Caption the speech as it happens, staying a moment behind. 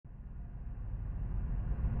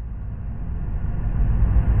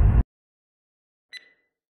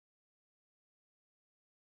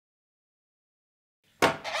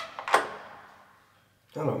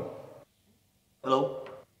Hello. Hello?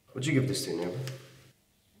 Would you give this to your neighbor?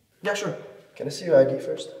 Yeah, sure. Can I see your ID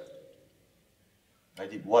first?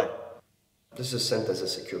 ID? Why? This is sent as a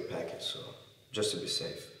secure package, so just to be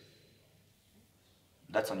safe.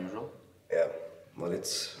 That's unusual. Yeah, well,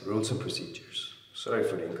 it's rules and procedures. Sorry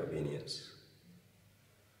for the inconvenience.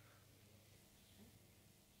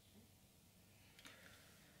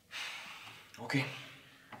 Okay.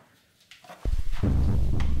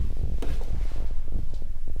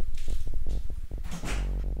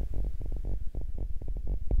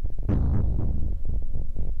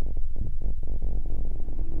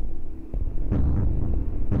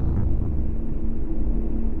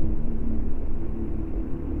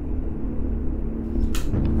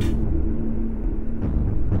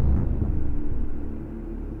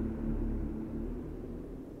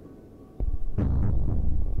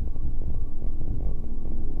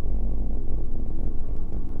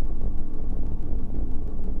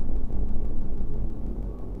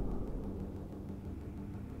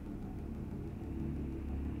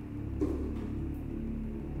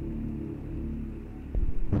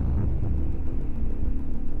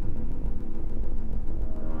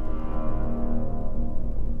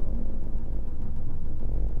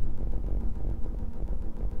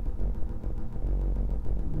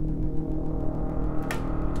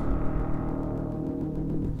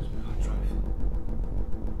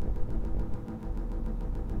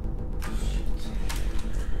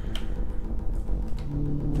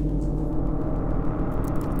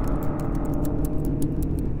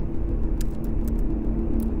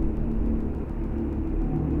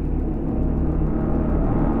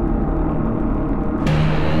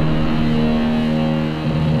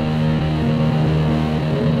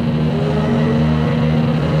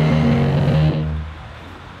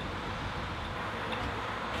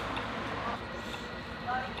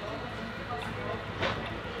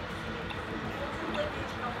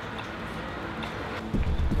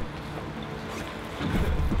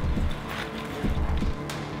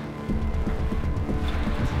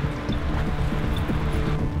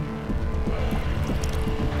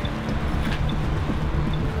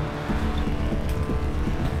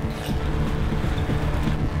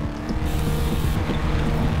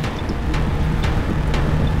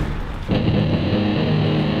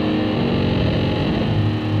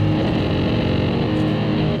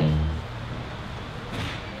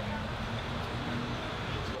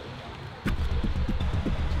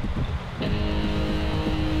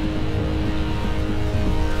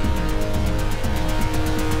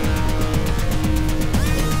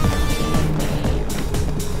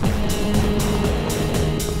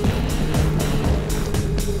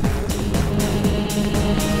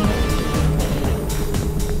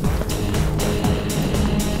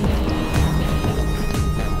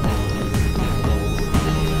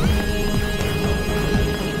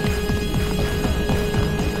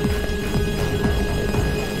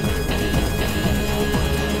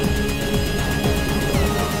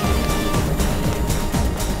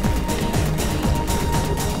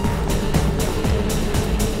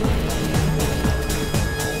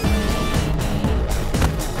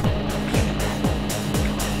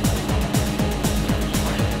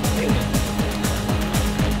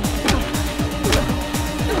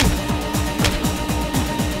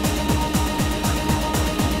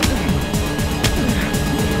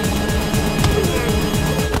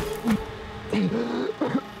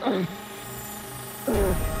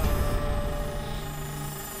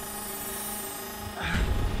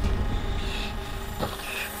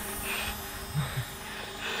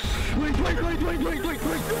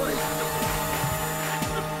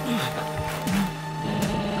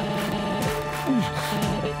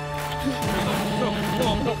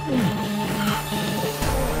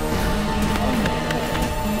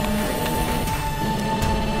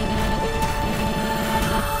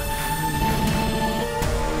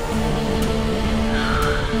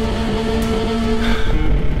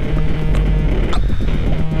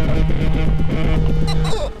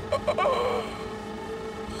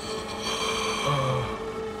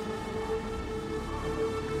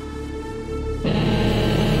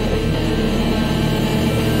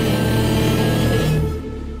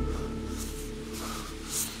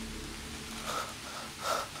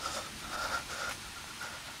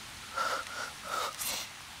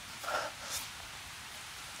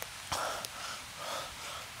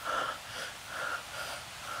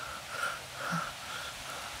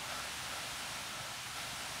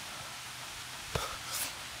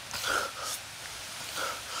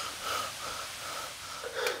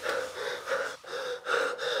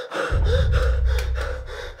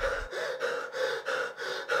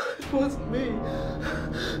 wasn't me.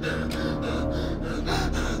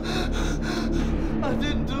 I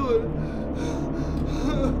didn't do it.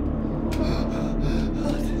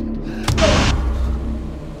 I didn't.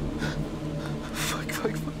 Fuck.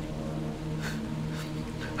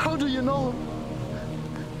 How do you know him?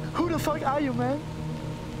 Who the fuck are you, man?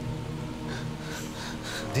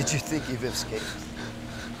 Did you think you've escaped?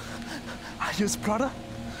 Are you his brother?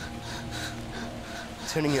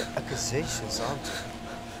 Turning your accusations onto him.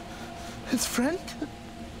 His friend?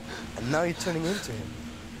 And now you're turning into him.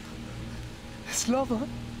 His lover?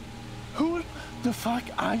 Who the fuck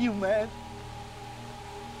are you, man?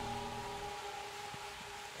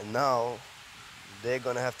 And now, they're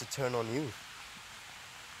gonna have to turn on you.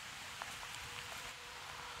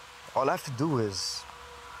 All I have to do is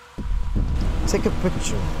take a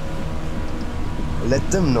picture. Let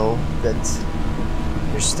them know that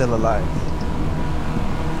you're still alive.